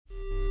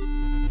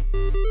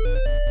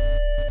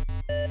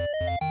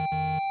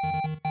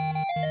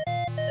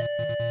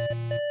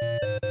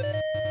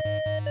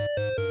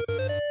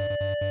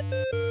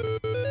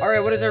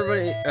right, what is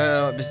everybody?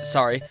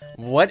 Sorry.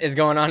 What is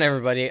going on,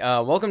 everybody?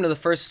 Welcome to the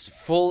first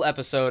full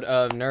episode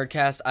of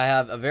Nerdcast. I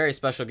have a very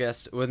special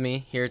guest with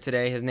me here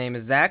today. His name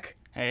is Zach.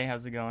 Hey,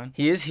 how's it going?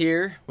 He is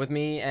here with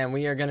me, and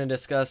we are going to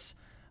discuss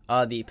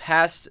the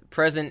past,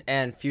 present,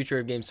 and future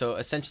of games. So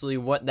essentially,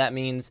 what that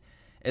means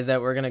is that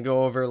we're going to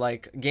go over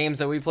like games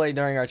that we played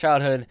during our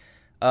childhood,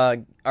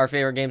 our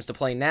favorite games to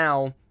play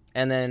now,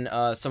 and then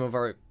some of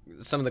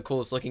the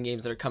coolest looking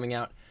games that are coming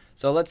out.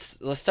 So let's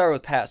start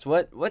with past.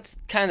 What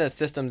kind of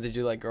systems did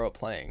you like grow up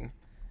playing?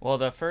 Well,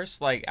 the first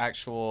like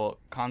actual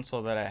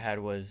console that I had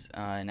was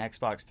an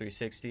Xbox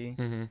 360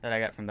 that I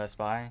got from Best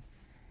Buy,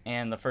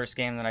 and the first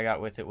game that I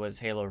got with it was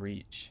Halo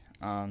Reach.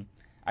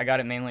 I got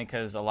it mainly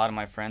because a lot of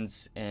my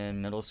friends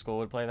in middle school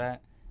would play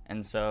that,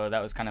 and so that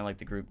was kind of like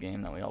the group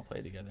game that we all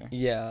played together.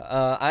 Yeah,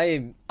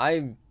 I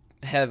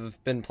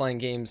have been playing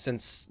games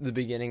since the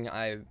beginning.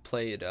 I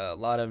played a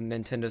lot of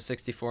Nintendo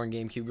 64 and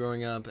GameCube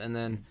growing up, and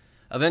then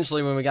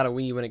eventually when we got a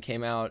Wii when it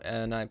came out,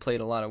 and I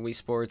played a lot of Wii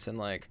Sports, and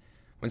like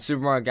when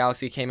Super Mario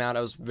Galaxy came out,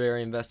 I was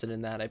very invested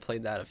in that. I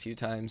played that a few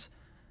times,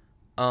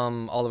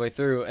 all the way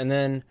through, and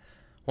then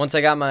once I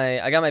got my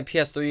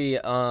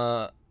PS3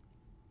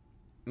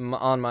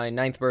 on my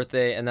 9th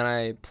birthday, and then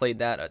I played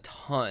that a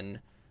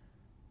ton.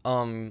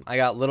 I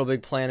got Little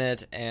Big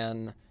Planet,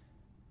 and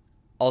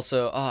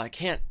also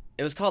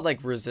it was called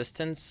like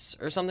Resistance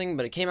or something,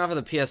 but it came out for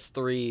the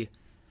PS3,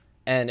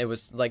 and it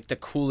was like the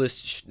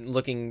coolest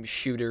looking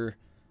shooter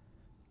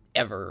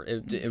ever.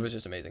 It was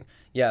just amazing.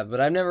 Yeah, but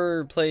I've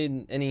never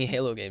played any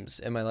Halo games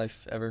in my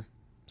life ever.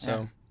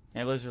 So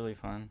yeah, it was really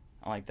fun.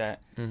 I like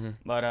that. Mm-hmm.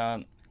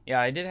 But yeah,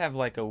 I did have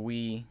like a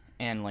Wii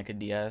and like a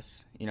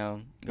DS.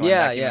 Going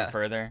Yeah, back yeah. even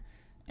further,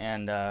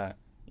 and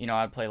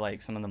I'd play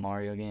like some of the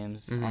Mario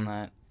games on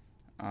that.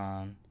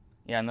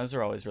 Yeah, and those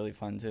are always really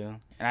fun too.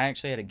 And I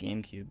actually had a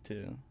GameCube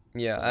too.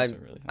 Yeah, so those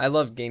were really fun. I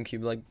love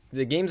GameCube. Like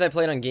the games I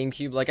played on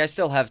GameCube, like I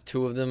still have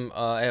two of them.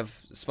 I have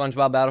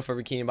SpongeBob Battle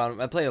for Bikini Bottom.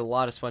 I played a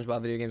lot of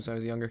SpongeBob video games when I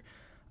was younger.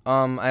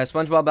 I have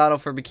SpongeBob Battle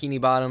for Bikini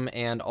Bottom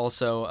and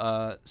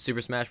also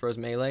Super Smash Bros.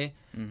 Melee,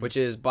 which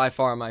is by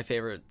far my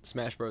favorite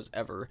Smash Bros.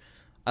 Ever.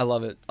 I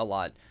love it a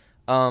lot,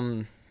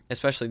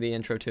 especially the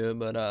intro to it.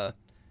 But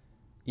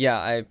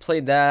yeah, I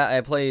played that.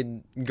 I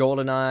played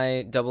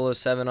GoldenEye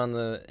 007 on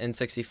the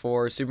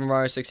N64, Super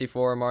Mario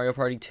 64, Mario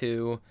Party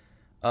 2.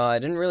 I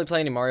didn't really play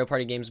any Mario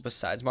Party games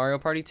besides Mario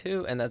Party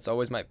 2, and that's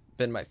always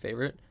been my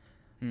favorite.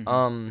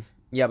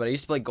 Yeah, but I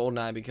used to play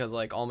GoldenEye because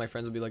like all my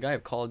friends would be like, I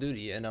have Call of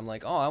Duty, and I'm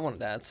like, oh, I want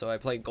that. So I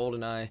played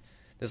GoldenEye,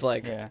 this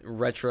like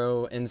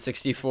retro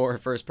N64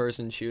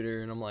 first-person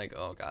shooter, and I'm like,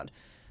 oh god.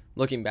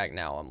 Looking back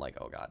now, I'm like,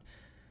 oh god.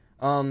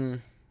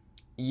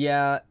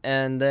 Yeah,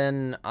 and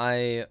then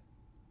I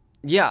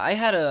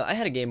had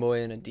a Game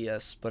Boy and a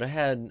DS, but I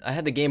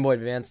had the Game Boy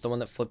Advance, the one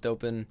that flipped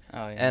open,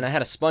 and I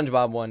had a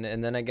SpongeBob one,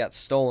 and then it got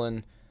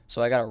stolen,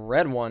 so I got a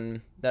red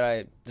one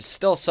that is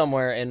still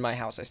somewhere in my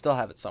house. I still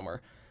have it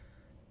somewhere,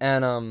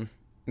 and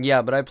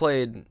yeah, but I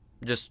played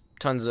just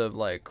tons of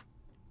like,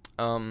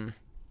 tons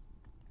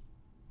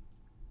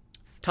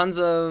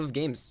of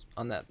games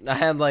on that. I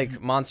had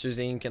like Monsters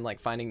Inc. and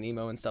like Finding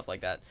Nemo and stuff like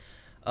that.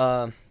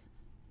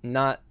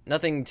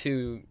 Nothing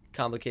too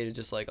complicated,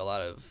 just like a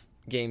lot of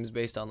games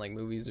based on like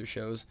movies or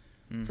shows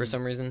for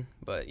some reason,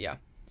 but yeah.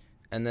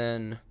 And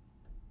then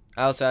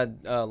I also had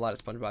a lot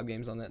of SpongeBob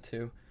games on that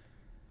too.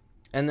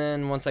 And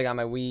then once I got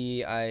my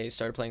Wii, I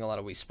started playing a lot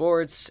of Wii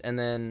Sports, and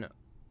then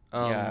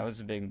yeah, I was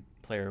a big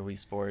player of Wii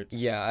Sports.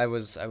 Yeah, I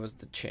was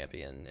the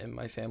champion in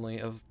my family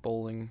of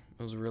bowling.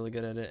 I was really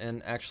good at it,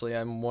 and actually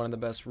I'm one of the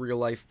best real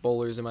life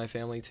bowlers in my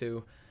family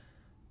too.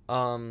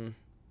 Also,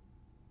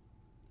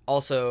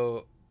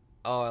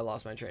 I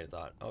lost my train of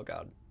thought. Oh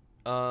god.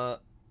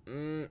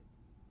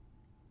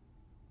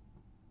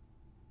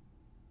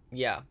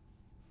 Yeah.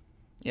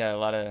 Yeah, a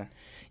lot of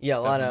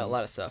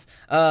stuff.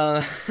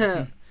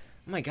 Oh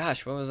my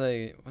gosh, what was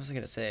I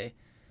gonna say?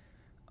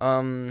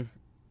 I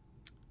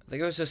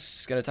think I was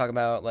just gonna talk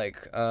about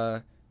like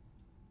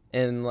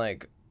in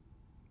like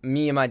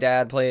me and my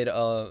dad played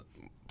a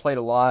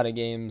lot of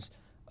games.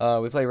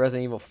 We played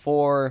Resident Evil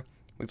 4.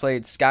 We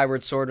played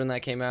Skyward Sword when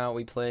that came out.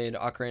 We played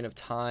Ocarina of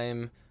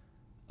Time,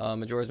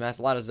 Majora's Mask,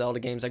 a lot of Zelda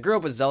games. I grew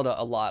up with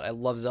Zelda a lot. I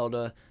love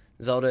Zelda.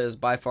 Zelda is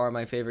by far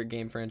my favorite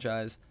game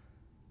franchise.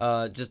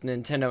 Just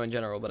Nintendo in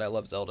general, but I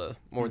love Zelda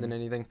more than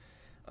anything.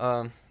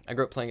 I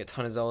grew up playing a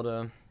ton of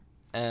Zelda,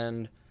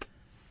 and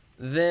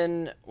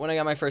then when I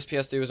got my first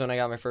PS3 was when I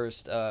got my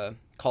first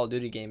Call of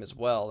Duty game as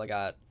well.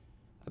 I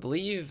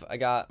believe I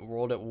got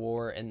World at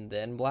War and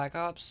then Black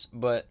Ops,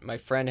 but my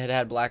friend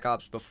had Black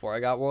Ops before I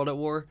got World at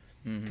War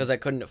because I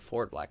couldn't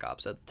afford Black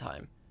Ops at the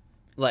time.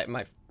 Like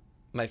my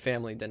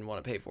family didn't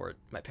want to pay for it.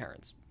 My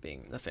parents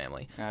being the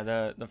family.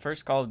 The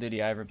first Call of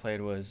Duty I ever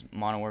played was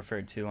Modern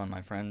Warfare 2 on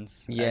my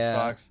friend's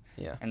Xbox.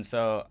 Yeah. And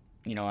so,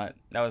 that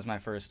was my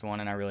first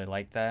one, and I really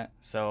liked that.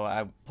 So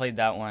I played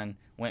that one,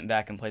 went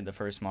back and played the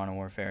first Modern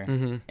Warfare,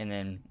 and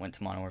then went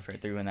to Modern Warfare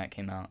 3 when that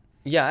came out.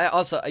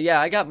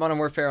 I got Modern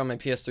Warfare on my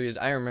PS3.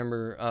 I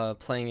remember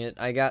playing it.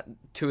 I got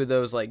 2 of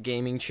those like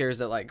gaming chairs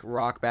that like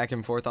rock back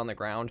and forth on the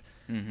ground.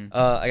 Mm-hmm.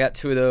 I got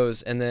 2 of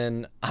those, and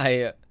then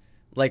I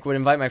like would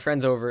invite my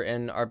friends over,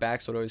 and our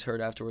backs would always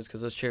hurt afterwards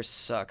because those chairs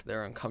suck.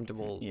 They're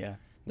uncomfortable. Yeah.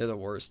 They're the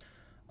worst.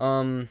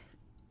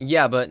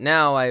 Yeah, but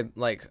now I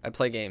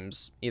play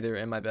games either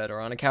in my bed or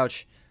on a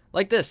couch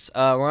like this.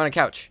 We're on a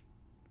couch,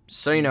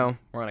 so you know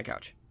we're on a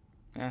couch.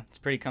 Yeah, it's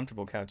a pretty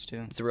comfortable couch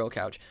too. It's a real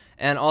couch,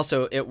 and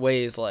also it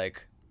weighs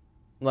like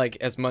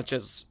as much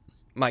as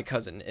my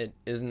cousin. It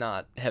is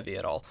not heavy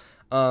at all.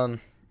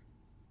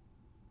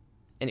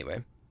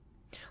 Anyway,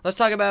 let's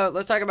talk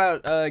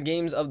about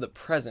games of the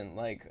present,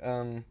 like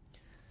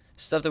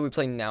stuff that we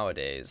play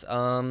nowadays.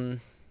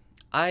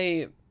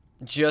 I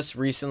just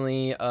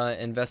recently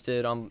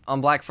invested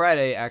on Black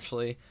Friday,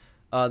 actually.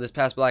 This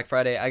past Black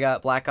Friday, I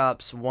got Black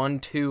Ops 1,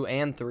 2,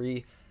 and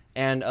 3,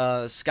 and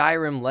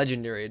Skyrim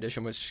Legendary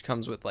Edition, which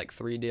comes with like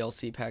 3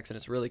 DLC packs, and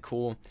it's really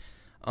cool.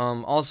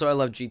 Also, I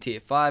love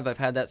GTA 5. I've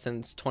had that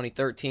since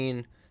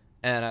 2013,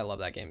 and I love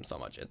that game so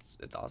much. It's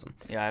awesome.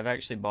 Yeah, I've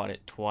actually bought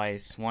it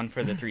twice. One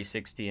for the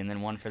 360 and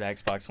then one for the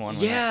Xbox One.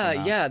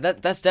 Yeah,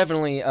 that's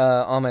definitely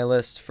on my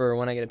list for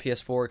when I get a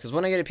PS4, because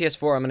when I get a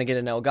PS4, I'm going to get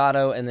an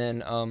Elgato, and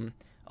then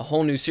a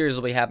whole new series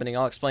will be happening.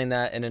 I'll explain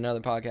that in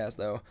another podcast,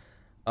 though,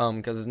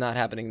 because it's not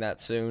happening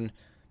that soon.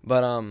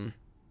 But,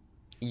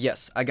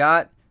 yes, I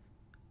got,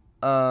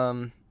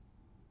 no.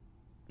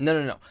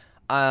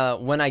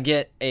 When I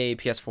get a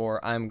PS4,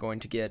 I'm going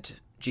to get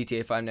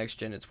GTA 5 Next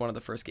Gen. It's one of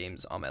the first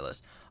games on my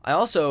list. I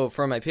also,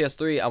 for my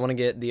PS3, I want to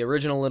get the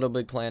original Little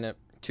Big Planet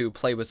to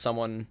play with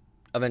someone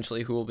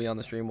eventually who will be on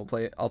the stream.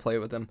 I'll play it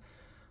with them.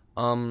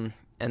 And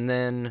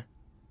then,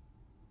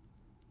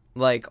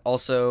 like,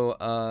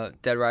 also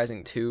Dead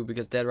Rising 2,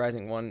 because Dead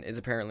Rising 1 is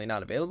apparently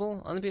not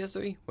available on the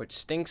PS3, which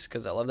stinks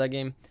because I love that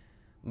game.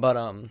 But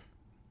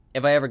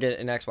if I ever get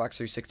an Xbox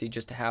 360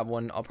 just to have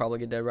one, I'll probably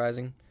get Dead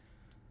Rising.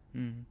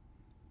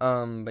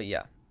 But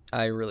yeah,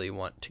 I really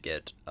want to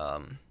get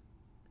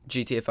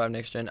GTA 5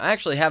 Next Gen. I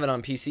actually have it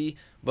on PC,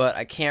 but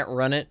I can't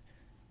run it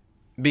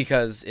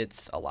because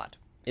it's a lot.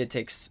 It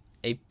takes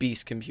a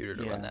beast computer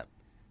to run that.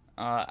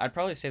 I'd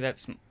probably say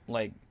that's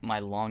like my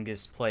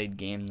longest played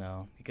game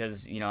though,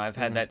 because I've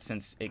had that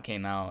since it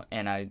came out,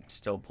 and I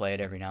still play it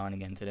every now and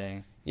again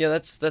today. Yeah,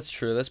 that's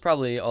true. That's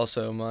probably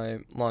also my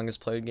longest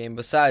played game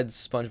besides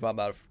SpongeBob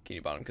Battle for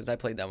Bikini Bottom, because I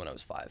played that when I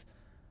was 5.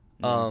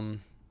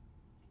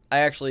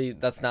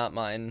 That's not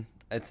mine.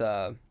 It's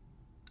I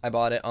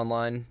bought it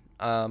online.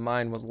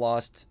 Mine was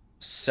lost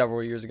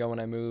several years ago when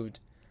I moved.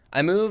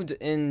 I moved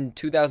in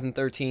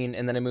 2013,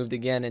 and then I moved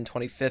again in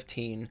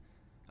 2015.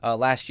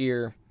 Last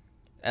year,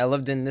 I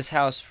lived in this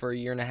house for a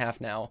year and a half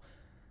now.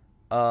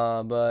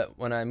 But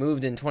when I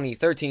moved in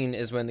 2013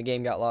 is when the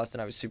game got lost,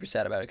 and I was super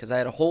sad about it because I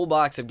had a whole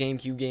box of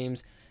GameCube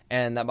games,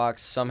 and that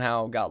box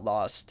somehow got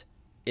lost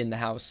in the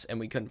house, and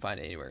we couldn't find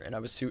it anywhere, and I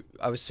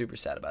was super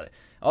sad about it.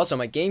 Also,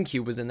 my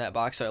GameCube was in that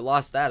box, so I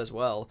lost that as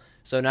well.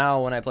 So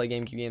now when I play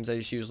GameCube games, I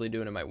just usually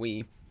do it in my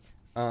Wii.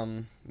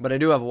 But I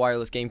do have a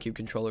wireless GameCube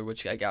controller,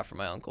 which I got from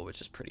my uncle,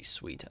 which is pretty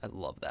sweet. I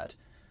love that.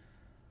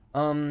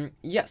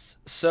 Yes,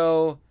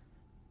 so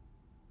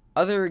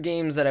other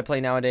games that I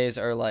play nowadays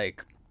are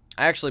like,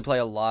 I actually play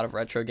a lot of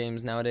retro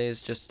games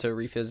nowadays just to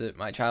revisit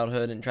my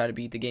childhood and try to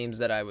beat the games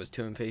that I was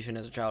too impatient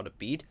as a child to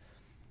beat,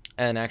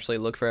 and actually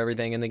look for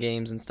everything in the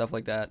games and stuff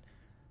like that.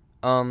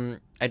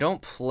 I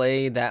don't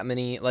play that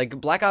many, like,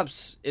 Black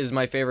Ops is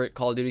my favorite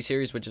Call of Duty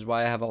series, which is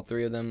why I have all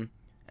 3 of them,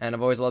 and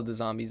I've always loved the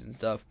zombies and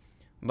stuff.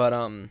 But,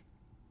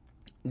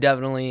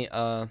 definitely,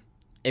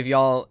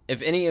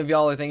 if any of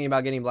y'all are thinking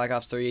about getting Black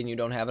Ops 3 and you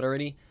don't have it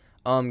already,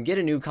 get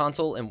a new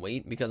console and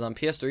wait, because on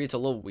PS3 it's a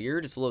little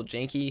weird, it's a little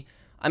janky.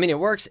 I mean, it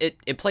works,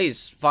 it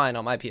plays fine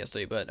on my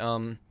PS3, but,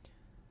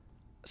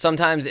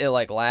 sometimes it,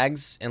 like,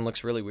 lags and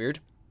looks really weird.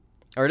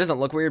 Or it doesn't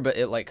look weird, but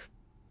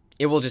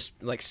it will just,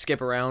 like,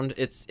 skip around.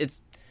 It's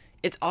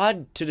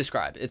odd to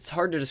describe. It's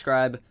hard to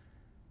describe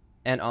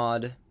and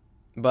odd,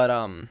 but,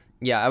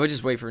 yeah, I would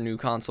just wait for a new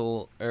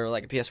console, or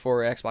like a PS4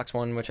 or Xbox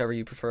One, whichever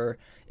you prefer,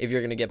 if you're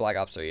going to get Black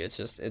Ops 3. It's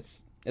just,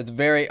 it's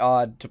very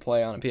odd to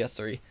play on a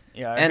PS3.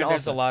 Yeah, and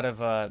there's a lot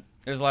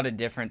of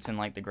difference in,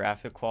 like, the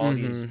graphic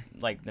quality is,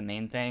 like, the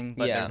main thing,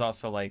 but there's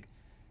also, like,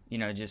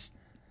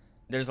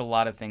 there's a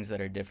lot of things that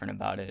are different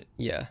about it.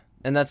 Yeah,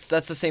 and that's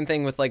the same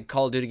thing with, like,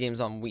 Call of Duty games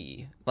on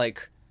Wii.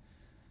 Like,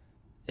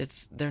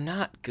 they're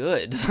not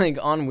good. Like,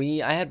 on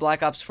Wii, I had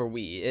Black Ops for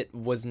Wii. It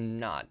was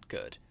not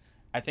good.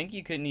 I think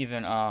you couldn't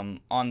even,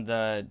 on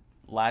the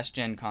last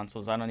gen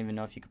consoles, I don't even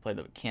know if you could play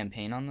the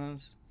campaign on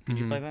those. Could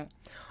you play that?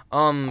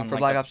 For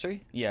Black Ops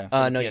 3? Yeah,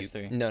 for no,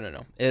 PS3.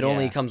 No. It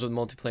only comes with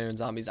multiplayer and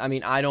zombies. I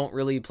mean, I don't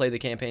really play the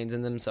campaigns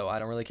in them, so I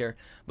don't really care.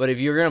 But if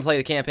you're going to play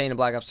the campaign in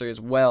Black Ops 3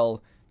 as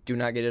well, do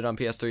not get it on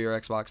PS3 or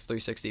Xbox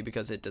 360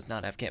 because it does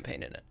not have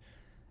campaign in it.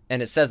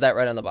 And it says that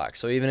right on the box.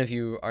 So even if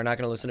you are not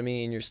going to listen to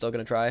me and you're still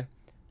going to try,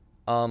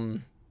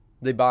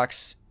 the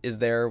box is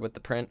there with the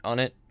print on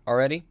it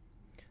already.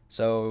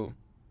 So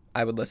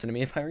I would listen to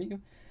me if I were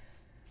you.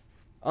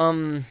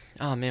 Oh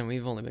man,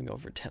 we've only been going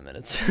for 10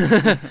 minutes.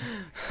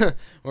 We're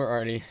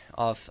already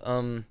off.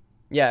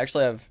 Yeah,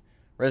 actually I have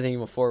Resident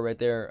Evil 4 right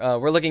there.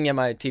 We're looking at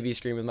my TV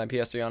screen with my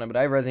PS3 on it, but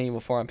I have Resident Evil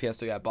 4 on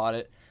PS3. I bought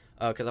it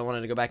because I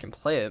wanted to go back and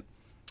play it.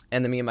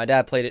 And then me and my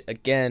dad played it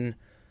again.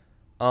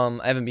 I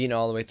haven't beaten it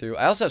all the way through.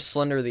 I also have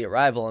Slender the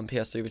Arrival on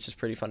PS3, which is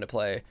pretty fun to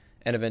play.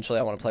 And eventually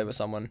I want to play with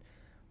someone.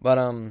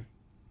 But,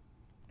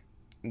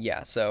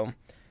 yeah, so,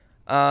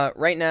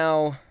 right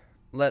now,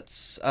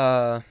 let's,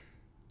 what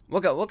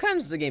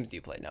kinds of games do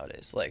you play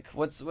nowadays? Like,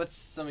 what's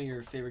some of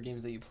your favorite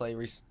games that you play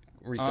recently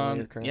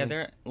or currently? Yeah,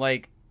 they're,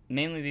 like,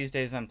 mainly these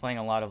days I'm playing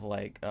a lot of,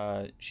 like,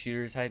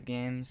 shooter-type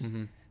games.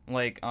 Mm-hmm.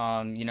 Like,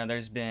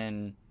 there's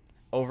been...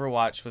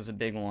 Overwatch was a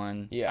big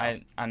one. Yeah.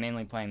 I'm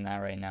mainly playing that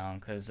right now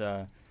because,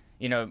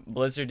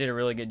 Blizzard did a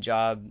really good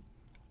job,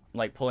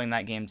 like, pulling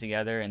that game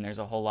together, and there's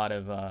a whole lot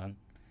of,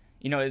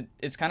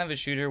 it's kind of a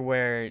shooter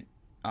where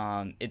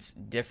it's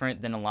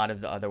different than a lot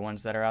of the other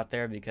ones that are out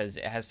there because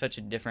it has such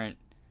a different,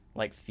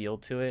 like, feel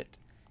to it.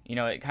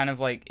 It kind of,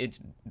 like, it's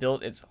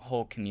built its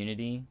whole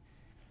community,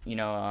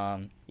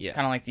 kind of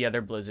like the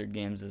other Blizzard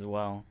games as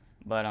well.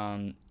 But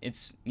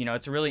it's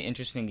it's a really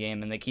interesting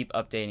game, and they keep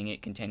updating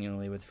it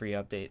continually with free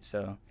updates.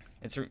 So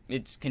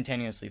it's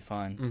continuously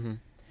fun. Mm-hmm.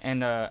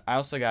 And I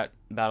also got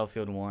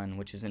Battlefield 1,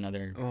 which is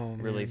another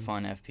really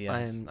fun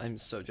FPS. I'm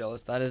so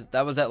jealous.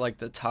 That was at like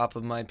the top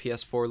of my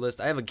PS4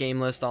 list. I have a game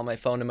list on my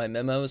phone in my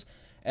memos,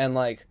 and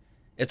like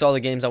it's all the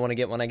games I want to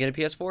get when I get a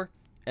PS4.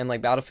 And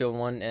like Battlefield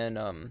 1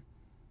 and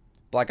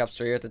Black Ops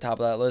 3 are at the top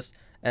of that list.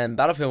 And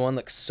Battlefield 1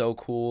 looks so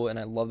cool, and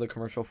I love the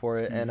commercial for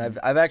it. Mm-hmm. And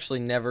I've actually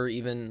never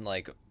even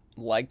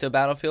liked a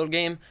Battlefield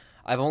game.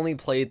 I've only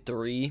played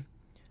 3.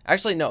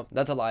 Actually, no,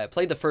 that's a lie. I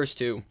played the first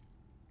 2.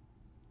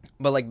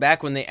 But like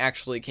back when they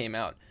actually came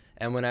out,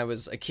 and when I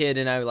was a kid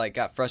and I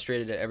got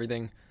frustrated at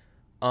everything,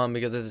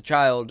 because as a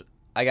child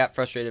I got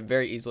frustrated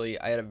very easily.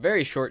 I had a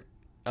very short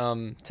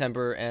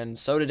temper, and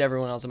so did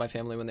everyone else in my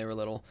family when they were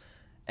little,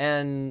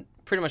 and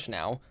pretty much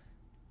now,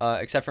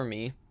 except for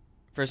me,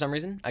 for some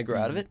reason I grew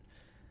out of it.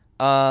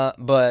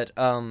 But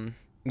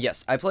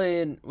yes, I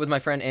played with my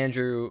friend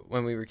Andrew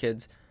when we were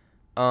kids.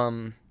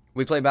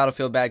 We played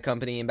Battlefield Bad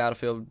Company and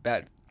Battlefield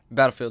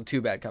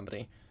 2 Bad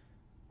Company,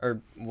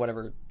 or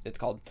whatever it's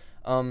called.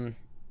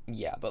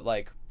 Yeah, but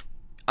like,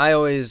 I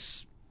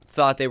always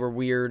thought they were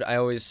weird. I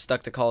always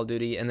stuck to Call of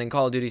Duty, and then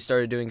Call of Duty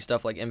started doing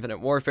stuff like Infinite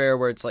Warfare,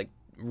 where it's like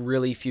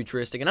really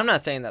futuristic. And I'm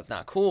not saying that's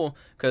not cool,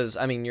 because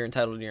I mean, you're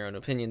entitled to your own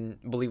opinion,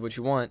 believe what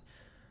you want.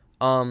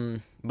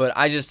 But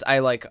I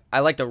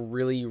like the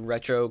really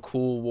retro,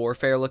 cool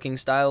warfare looking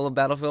style of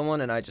Battlefield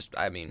 1,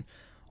 and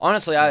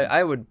honestly,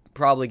 I would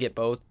probably get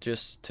both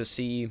just to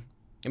see,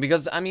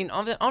 because I mean,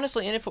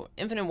 honestly,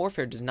 Infinite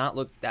Warfare does not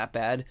look that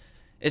bad.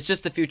 It's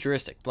just the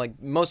futuristic.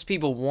 Like, most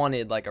people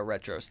wanted like a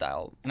retro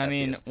style. And I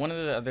mean, one of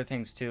the other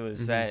things too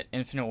is that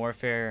Infinite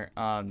Warfare,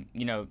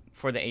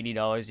 for the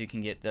 $80 you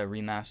can get the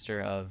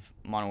remaster of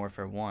Modern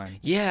Warfare 1.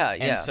 Yeah,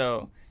 and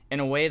so in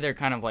a way they're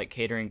kind of like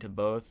catering to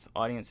both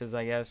audiences,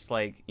 I guess.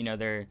 Like,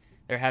 they're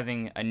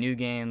having a new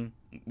game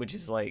which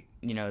is like,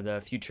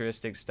 the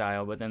futuristic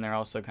style, but then they're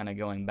also kind of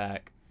going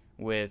back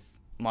with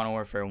Modern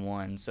Warfare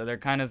 1. So they're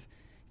kind of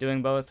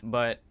doing both,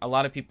 but a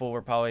lot of people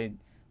were probably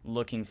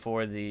looking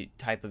for the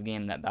type of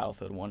game that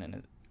Battlefield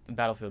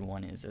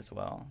 1 is as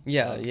well.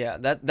 Yeah, so. Yeah.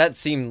 That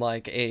seemed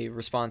like a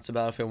response to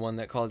Battlefield 1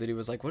 that Call of Duty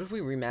was like, what if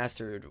we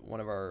remastered one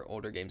of our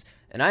older games?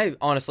 And I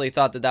honestly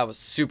thought that was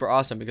super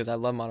awesome because I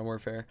love Modern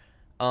Warfare.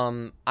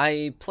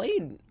 I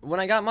played when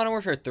I got Modern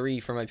Warfare 3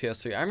 for my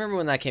PS3. I remember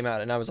when that came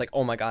out and I was like,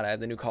 oh my god, I have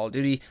the new Call of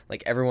Duty.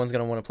 Like, everyone's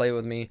going to want to play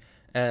with me.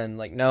 And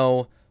like,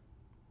 no,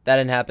 that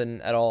didn't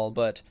happen at all,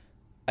 but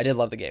I did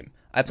love the game.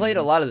 I played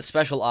a lot of the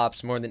special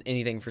ops more than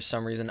anything for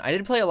some reason. I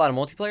did play a lot of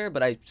multiplayer,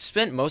 but I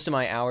spent most of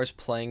my hours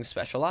playing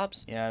special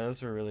ops. Yeah,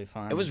 those were really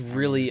fun. It was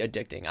really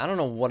addicting. I don't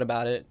know what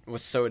about it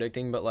was so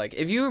addicting, but like,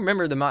 if you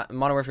remember the Modern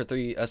Warfare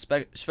 3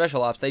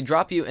 special ops, they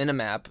drop you in a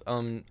map.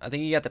 I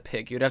think you got to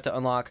pick. You'd have to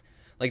unlock,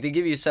 like, they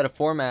give you a set of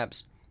 4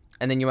 maps,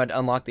 and then you had to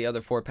unlock the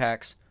other 4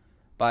 packs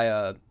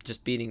by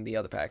just beating the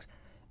other packs.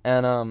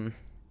 And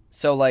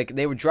so like,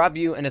 they would drop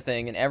you in a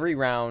thing, and every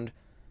round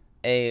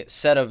a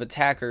set of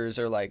attackers,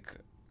 or like,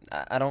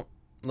 a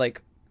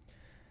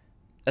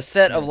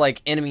set of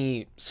like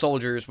enemy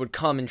soldiers would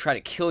come and try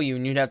to kill you,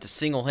 and you'd have to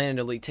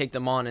single-handedly take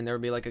them on, and there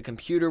would be like a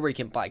computer where you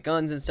can buy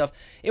guns and stuff.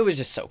 It was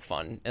just so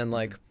fun, and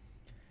like,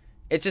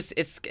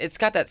 it's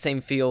got that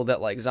same feel that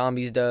like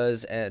Zombies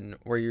does, and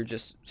where you're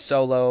just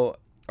solo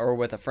or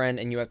with a friend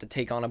and you have to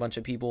take on a bunch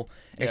of people.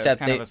 Yeah, except it's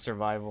kind of a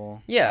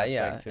survival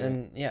aspect to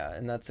it.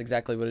 And that's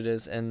exactly what it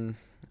is. And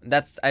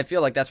I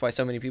feel like that's why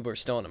so many people are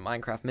still into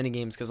Minecraft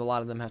minigames, because a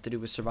lot of them have to do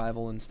with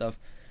survival and stuff.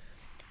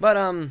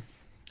 But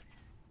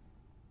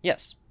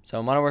yes.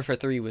 So Modern Warfare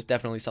 3 was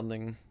definitely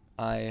something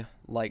I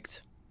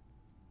liked.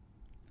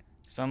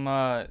 Some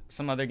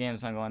other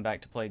games I'm going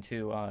back to play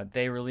too.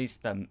 They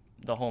released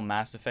the whole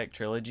Mass Effect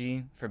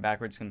trilogy for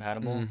backwards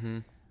compatible. Mm-hmm.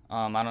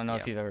 I don't know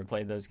if you've ever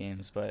played those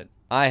games, but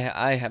I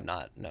have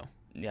not. No.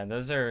 Yeah,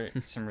 those are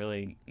some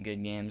really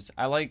good games.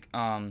 I like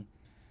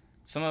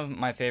some of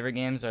my favorite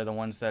games are the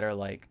ones that are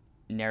like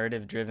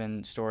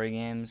narrative-driven story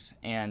games,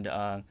 and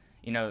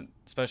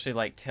especially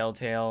like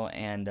Telltale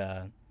and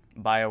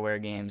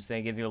BioWare games.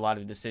 They give you a lot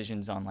of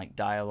decisions on like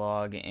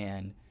dialogue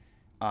and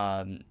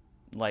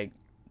like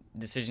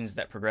decisions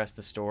that progress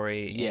the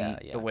story in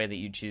the way that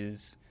you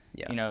choose.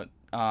 Yeah.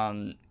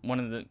 One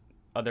of the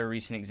other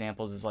recent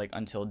examples is like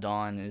Until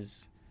Dawn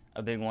is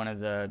a big one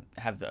of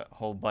have the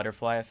whole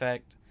butterfly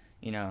effect.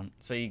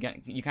 So you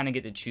kind of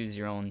get to choose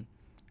your own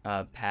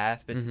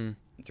path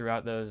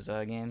throughout those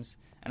games,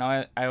 and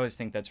I always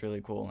think that's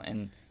really cool,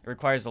 and it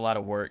requires a lot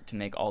of work to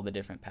make all the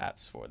different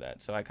paths for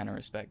that. So I kind of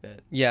respect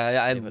that.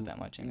 Yeah, I put that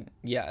much in it.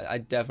 Yeah, I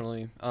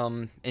definitely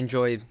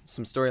enjoy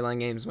some storyline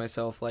games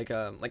myself. Like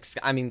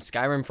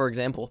Skyrim, for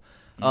example.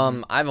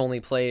 I've only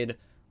played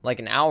like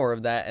an hour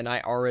of that, and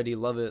I already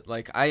love it.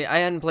 Like I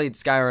hadn't played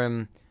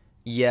Skyrim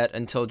yet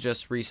until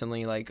just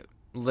recently, like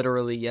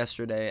literally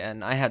yesterday,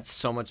 and I had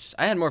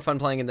more fun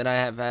playing it than I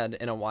have had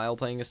in a while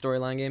playing a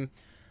storyline game.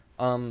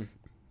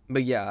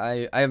 But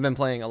yeah, I have been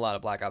playing a lot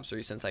of Black Ops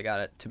 3 since I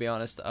got it, to be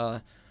honest.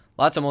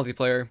 Lots of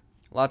multiplayer,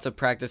 lots of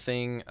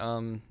practicing,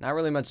 not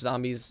really much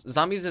zombies.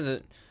 Zombies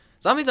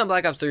on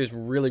Black Ops 3 is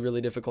really, really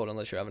difficult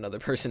unless you have another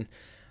person.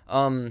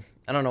 I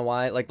don't know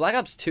why. Like Black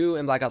Ops 2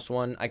 and Black Ops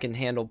 1, I can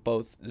handle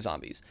both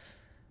zombies.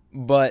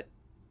 But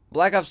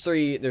Black Ops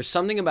 3, there's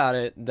something about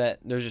it that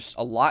there's just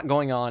a lot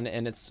going on,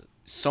 and it's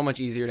so much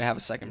easier to have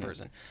a second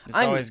person. It's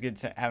always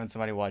good having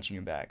somebody watching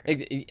your back.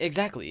 Right?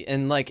 Exactly.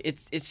 And like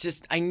it's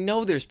just, I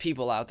know there's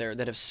people out there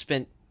that have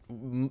spent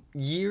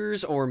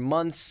years or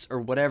months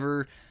or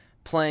whatever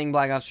playing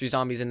Black Ops 3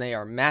 Zombies, and they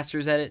are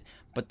masters at it,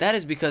 but that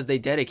is because they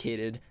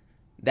dedicated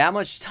that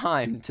much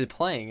time to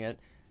playing it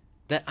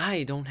that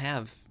I don't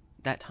have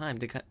that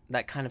kind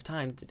of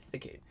time to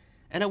dedicate,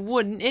 and I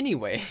wouldn't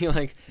anyway.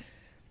 Like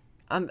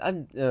I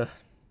don't know,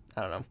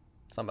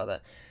 something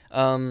about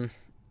that.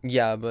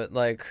 Yeah, but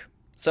like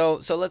so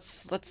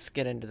let's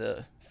get into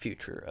the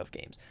future of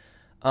games.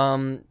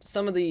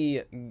 Some of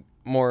the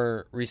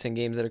more recent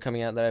games that are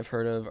coming out that I've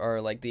heard of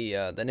are like the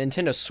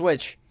Nintendo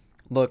Switch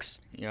looks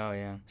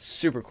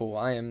super cool.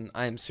 I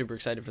am super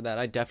excited for that.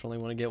 I definitely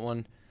want to get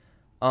one.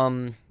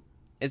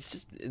 It's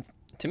just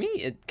to me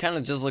it kind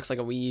of just looks like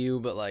a Wii U,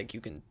 but like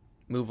you can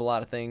move a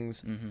lot of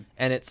things,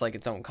 and it's like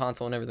its own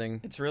console and everything.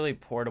 It's really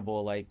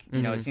portable. Like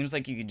it seems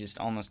like you could just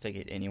almost take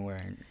it anywhere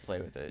and play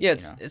with it. Yeah,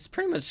 it's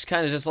pretty much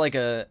kind of just like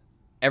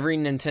every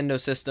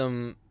Nintendo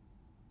system,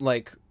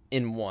 like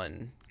in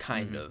one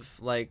kind of.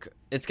 Like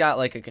it's got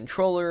like a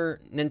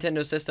controller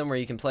Nintendo system where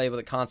you can play with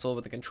a console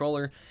with a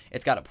controller.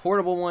 It's got a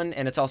portable one,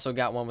 and it's also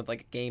got one with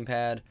like a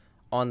gamepad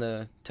on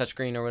the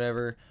touchscreen or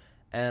whatever.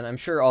 And I'm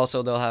sure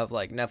also they'll have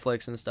like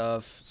Netflix and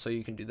stuff, so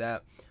you can do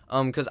that.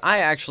 Because I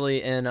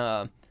actually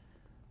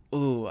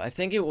I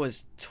think it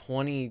was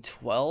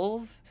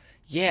 2012.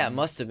 Yeah, it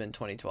must have been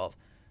 2012.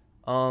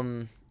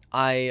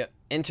 I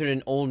entered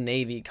an Old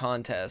Navy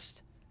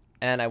contest,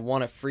 and I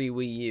won a free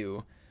Wii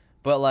U.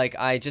 But, like,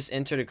 I just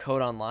entered a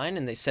code online,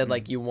 and they said,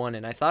 like, you won,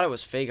 and I thought it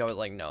was fake. I was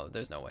like, no,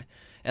 there's no way.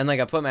 And,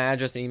 like, I put my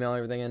address and email and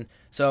everything in.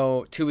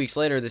 So, 2 weeks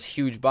later, this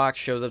huge box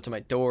shows up to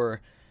my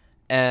door,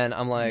 and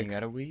I'm like... You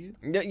got a Wii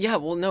U? Yeah,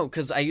 well, no,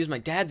 because I used my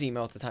dad's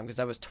email at the time, because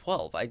I was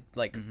 12.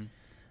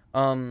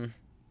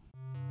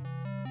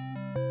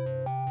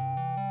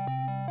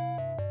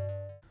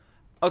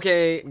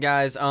 Okay,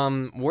 guys,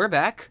 we're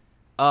back.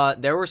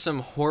 There were some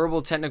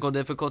horrible technical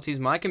difficulties.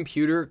 My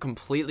computer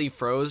completely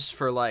froze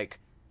for, like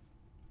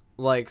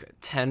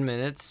 10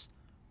 minutes.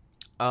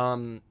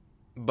 But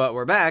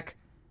we're back,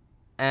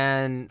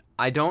 and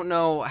I don't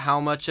know how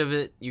much of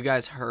it you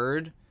guys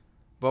heard,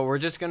 but we're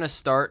just gonna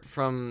start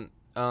from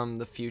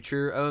the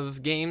future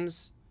of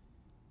games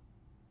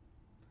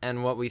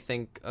and what we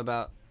think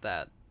about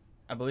that.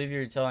 I believe you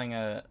were telling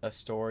a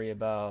story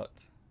about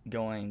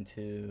going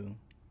to,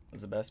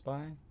 was it Best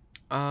Buy?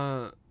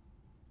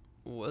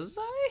 Was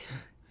I?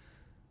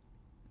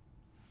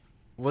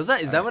 Was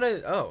that? Is that what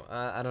I? Oh,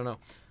 I don't know.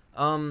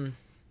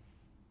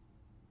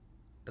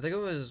 I think it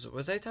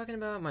was I talking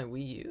about my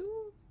Wii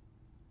U?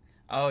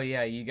 Oh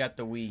yeah, you got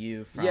the Wii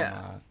U from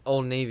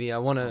Old Navy. I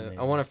want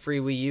a free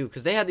Wii U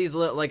because they had these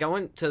little, like, I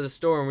went to the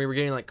store and we were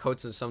getting like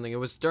coats or something. It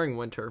was during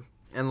winter,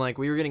 and like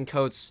we were getting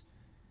coats,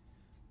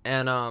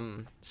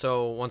 and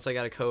so once I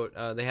got a coat,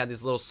 they had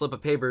these little slip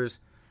of papers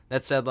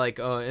that said like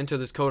enter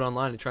this code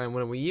online to try and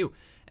win a Wii U,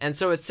 and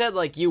so it said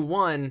like you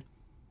won,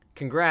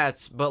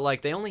 congrats, but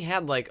like they only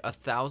had like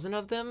 1,000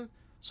 of them,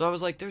 so I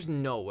was like, there's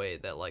no way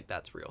that like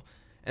that's real.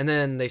 And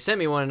then they sent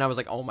me one, and I was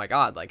like, oh my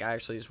god, like I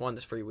actually just won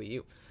this free Wii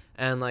U.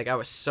 And like I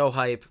was so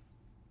hype,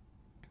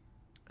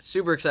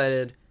 super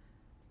excited,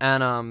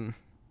 and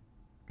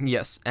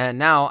yes, and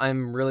now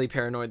I'm really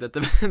paranoid that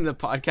the the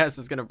podcast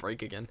is gonna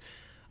break again.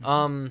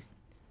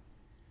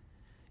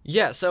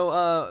 Yeah,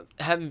 so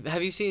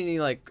have you seen any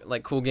like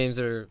cool games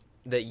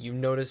that you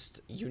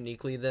noticed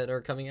uniquely that are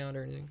coming out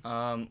or anything?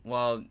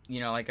 Well,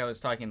 like I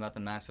was talking about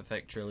the Mass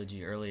Effect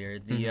trilogy earlier,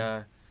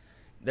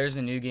 there's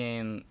a new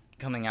game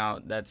coming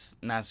out that's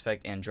Mass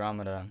Effect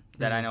Andromeda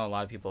that I know a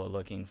lot of people are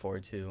looking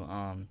forward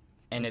to.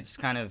 And it's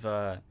kind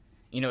of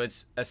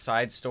it's a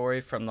side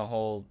story from the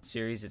whole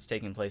series. It's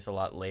taking place a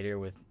lot later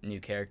with new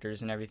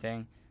characters and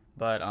everything,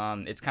 but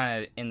it's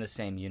kind of in the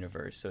same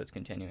universe, so it's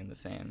continuing the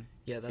same.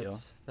 Yeah, feel.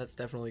 that's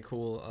definitely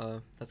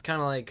cool. That's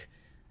kind of like,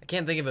 I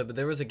can't think of it, but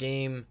there was a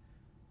game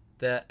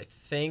that I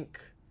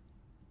think,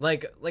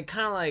 like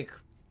kind of like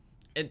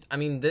it. I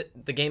mean,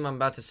 the game I'm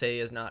about to say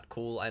is not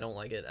cool. I don't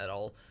like it at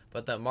all.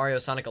 But the Mario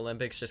Sonic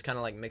Olympics, just kind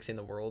of like mixing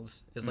the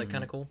worlds, is like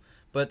kind of cool.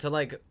 But to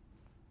like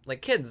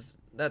kids,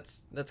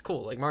 that's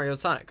cool. Like Mario and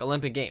Sonic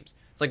Olympic Games.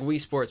 It's like Wii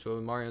Sports, but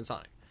with Mario and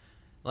Sonic.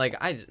 Like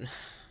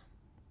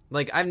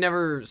I've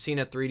never seen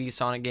a 3D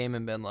Sonic game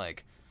and been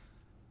like,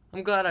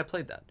 I'm glad I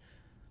played that.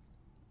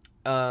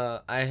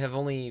 I have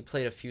only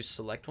played a few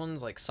select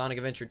ones, like Sonic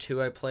Adventure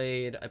 2 I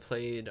played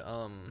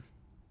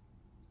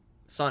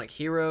Sonic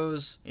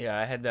Heroes. Yeah,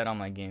 I had that on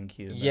my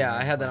GameCube. Yeah,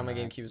 I had that on my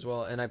GameCube as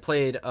well. And I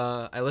played,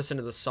 I listened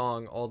to the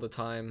song all the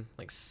time,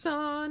 like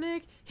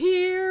Sonic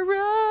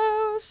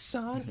Heroes,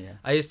 Sonic. Yeah.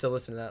 I used to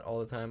listen to that all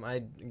the time. I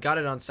got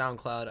it on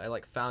SoundCloud. I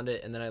like found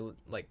it and then I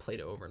like played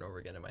it over and over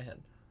again in my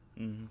head.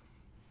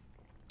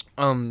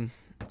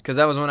 Because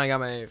that was when I got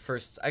my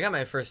first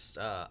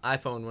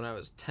iPhone when I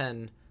was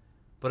 10.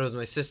 But it was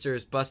my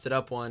sister's busted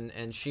up one,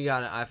 and she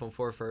got an iPhone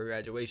 4 for her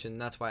graduation.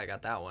 That's why I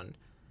got that one.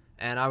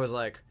 And I was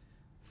like,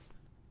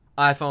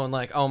 iPhone,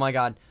 like, oh my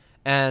god.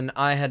 And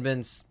I had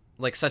been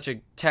like such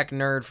a tech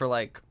nerd for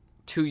like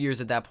 2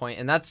 years at that point.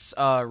 And that's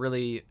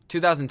really,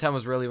 2010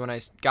 was really when I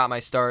got my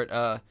start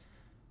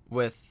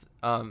with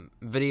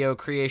video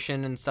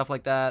creation and stuff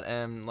like that.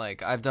 And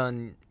like I've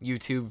done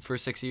YouTube for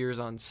 6 years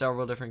on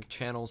several different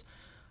channels.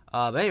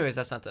 But anyways,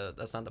 that's not the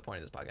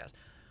point of this podcast.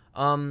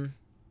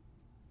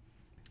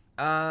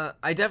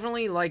 I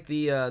definitely like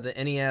the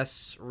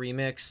NES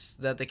remix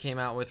that they came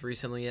out with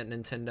recently at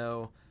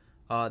Nintendo.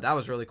 That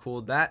was really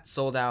cool. That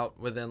sold out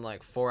within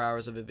like 4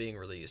 hours of it being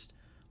released,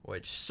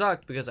 which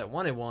sucked because I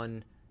wanted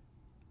one.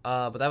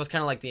 But that was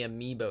kind of like the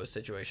Amiibo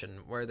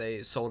situation where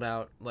they sold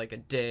out like a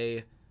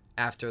day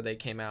after they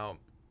came out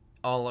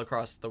all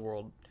across the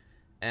world.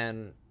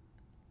 And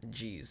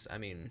geez, I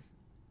mean,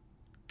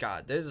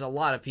 God, there's a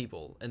lot of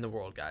people in the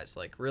world, guys.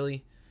 Like,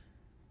 really?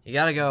 You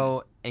gotta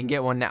go and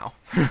get one now.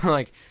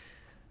 Like,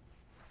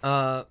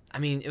 I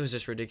mean, it was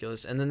just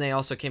ridiculous. And then they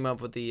also came up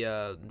with the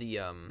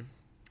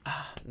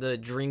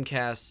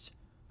Dreamcast.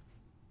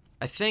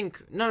 I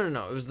think no,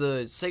 it was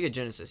the Sega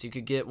Genesis. You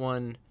could get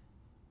one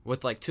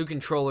with like 2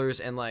 controllers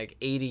and like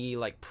 80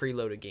 like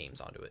preloaded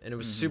games onto it, and it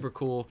was super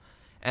cool.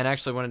 And I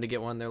actually wanted to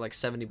get one. They're like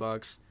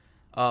 $70.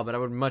 But I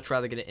would much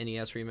rather get an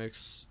NES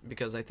remix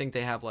because I think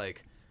they have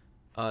like,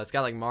 it's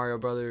got like Mario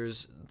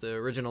Brothers, the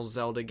original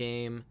Zelda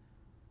game,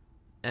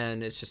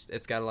 and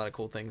it's got a lot of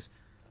cool things.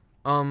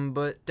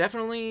 But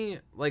definitely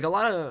like a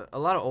lot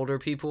of older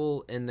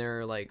people in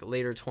their like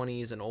later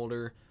 20s and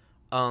older,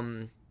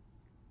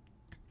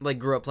 like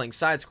grew up playing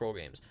side scroll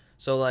games.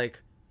 So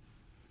like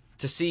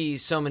to see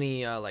so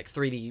many like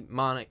 3D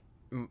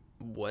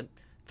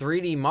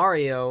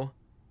Mario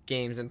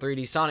games and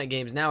 3D Sonic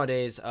games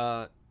nowadays,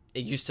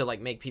 it used to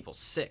like make people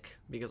sick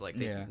because like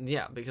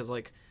because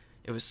like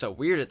it was so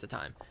weird at the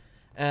time.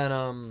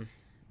 And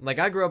like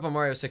I grew up on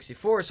Mario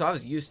 64, so I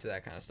was used to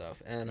that kind of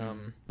stuff. And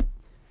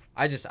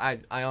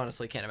I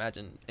honestly can't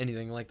imagine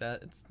anything like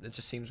that. It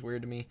just seems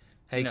weird to me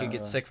how you could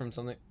get sick from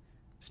something.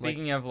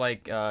 Speaking of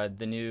like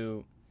the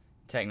new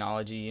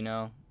technology,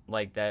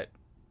 like that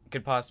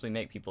could possibly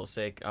make people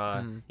sick.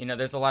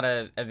 There's a lot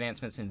of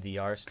advancements in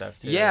VR stuff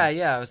too.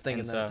 Yeah, I was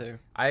thinking that too.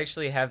 I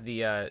actually have the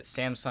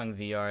Samsung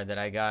VR that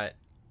I got.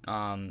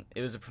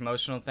 It was a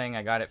promotional thing.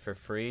 I got it for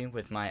free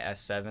with my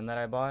S7 that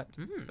I bought,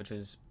 which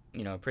was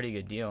a pretty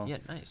good deal. Yeah,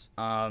 nice.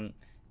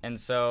 And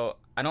so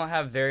I don't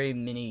have very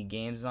many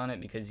games on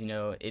it because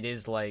it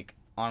is like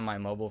on my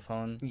mobile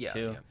phone too.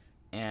 Yeah.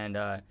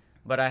 And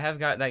but I have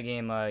got that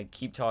game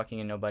Keep Talking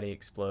and Nobody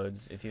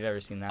Explodes, if you've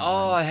ever seen that one.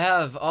 I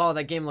have. Oh,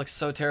 that game looks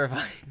so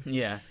terrifying.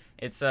 Yeah.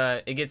 It's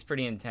it gets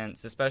pretty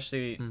intense,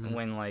 especially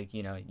when like,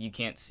 you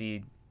can't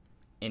see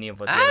any of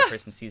what the other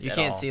person sees at all.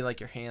 You can't see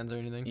like your hands or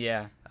anything.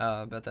 Yeah.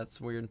 But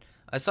that's weird.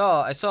 I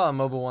saw a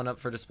mobile one up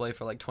for display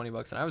for like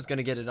 $20 and I was going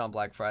to get it on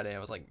Black Friday. I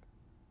was like,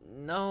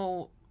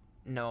 no,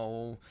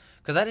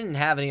 because I didn't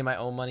have any of my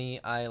own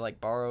money. I like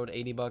borrowed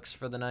 $80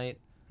 for the night.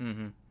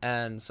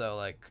 And so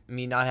like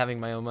me not having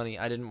my own money,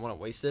 I didn't want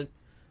to waste it.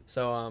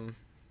 So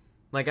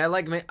like I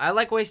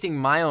like wasting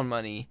my own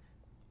money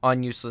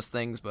on useless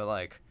things, but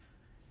like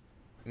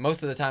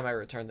most of the time I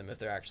return them if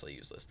they're actually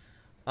useless.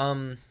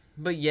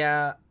 But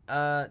yeah,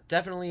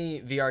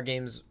 definitely VR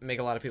games make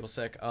a lot of people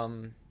sick.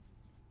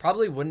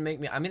 Probably wouldn't make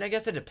me. I mean, I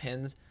guess it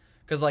depends.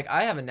 Because, like,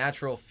 I have a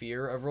natural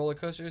fear of roller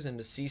coasters, and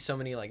to see so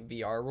many, like,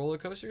 VR roller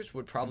coasters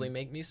would probably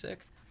make me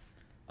sick.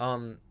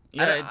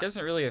 It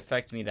doesn't really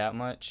affect me that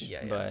much.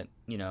 Yeah. But,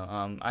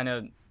 I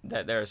know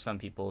that there are some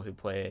people who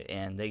play it,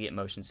 and they get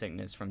motion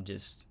sickness from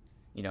just,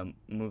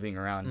 moving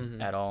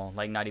around at all.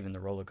 Like, not even the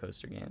roller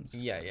coaster games.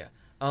 Yeah.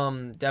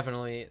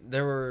 Definitely.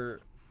 There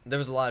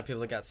was a lot of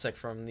people that got sick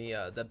from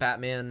the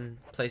Batman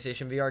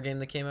PlayStation VR game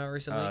that came out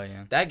recently. Oh,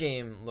 yeah. That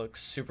game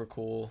looks super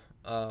cool.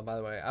 By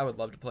the way, I would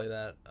love to play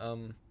that.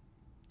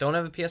 don't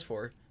have a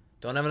PS4.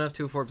 Don't have enough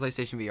to afford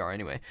PlayStation VR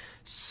anyway.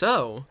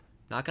 So,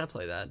 not gonna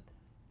play that.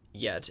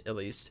 Yet, at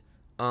least.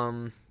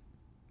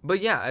 But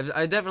yeah,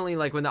 I definitely,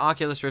 like, when the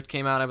Oculus Rift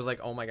came out, I was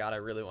like, oh my god, I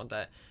really want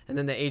that. And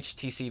then the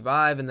HTC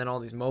Vive, and then all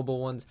these mobile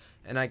ones.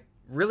 And I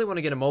really want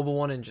to get a mobile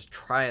one and just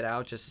try it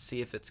out just to see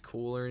if it's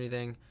cool or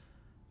anything.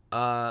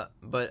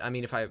 But, I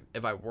mean, if I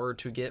were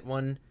to get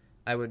one,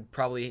 I would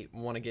probably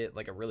want to get,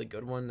 like, a really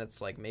good one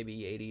that's, like,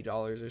 maybe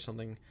 $80 or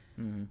something.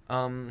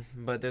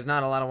 But there's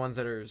not a lot of ones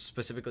that are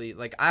specifically,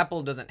 like,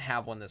 Apple doesn't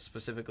have one that's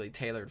specifically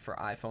tailored for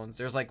iPhones.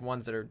 There's, like,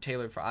 ones that are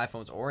tailored for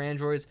iPhones or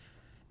Androids,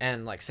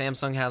 and, like,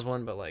 Samsung has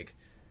one, but, like,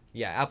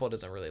 yeah, Apple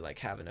doesn't really, like,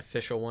 have an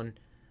official one.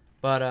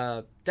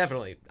 But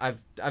definitely,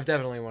 I've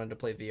definitely wanted to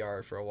play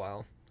VR for a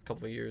while, a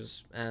couple of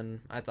years, and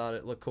I thought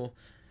it looked cool.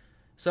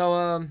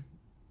 So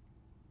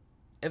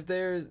if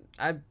there's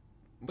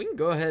we can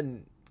go ahead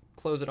and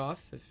close it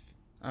off.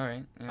 All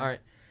right. Yeah. All right.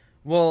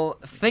 Well,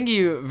 thank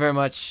you very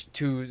much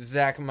to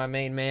Zach, my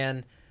main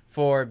man,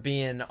 for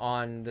being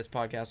on this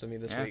podcast with me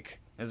this week.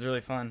 It was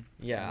really fun.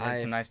 Yeah, I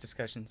had some nice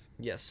discussions.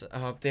 Yes, I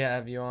hope to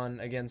have you on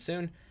again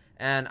soon.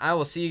 And I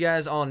will see you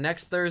guys all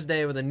next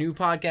Thursday with a new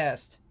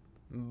podcast.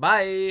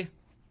 Bye.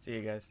 See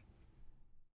you guys.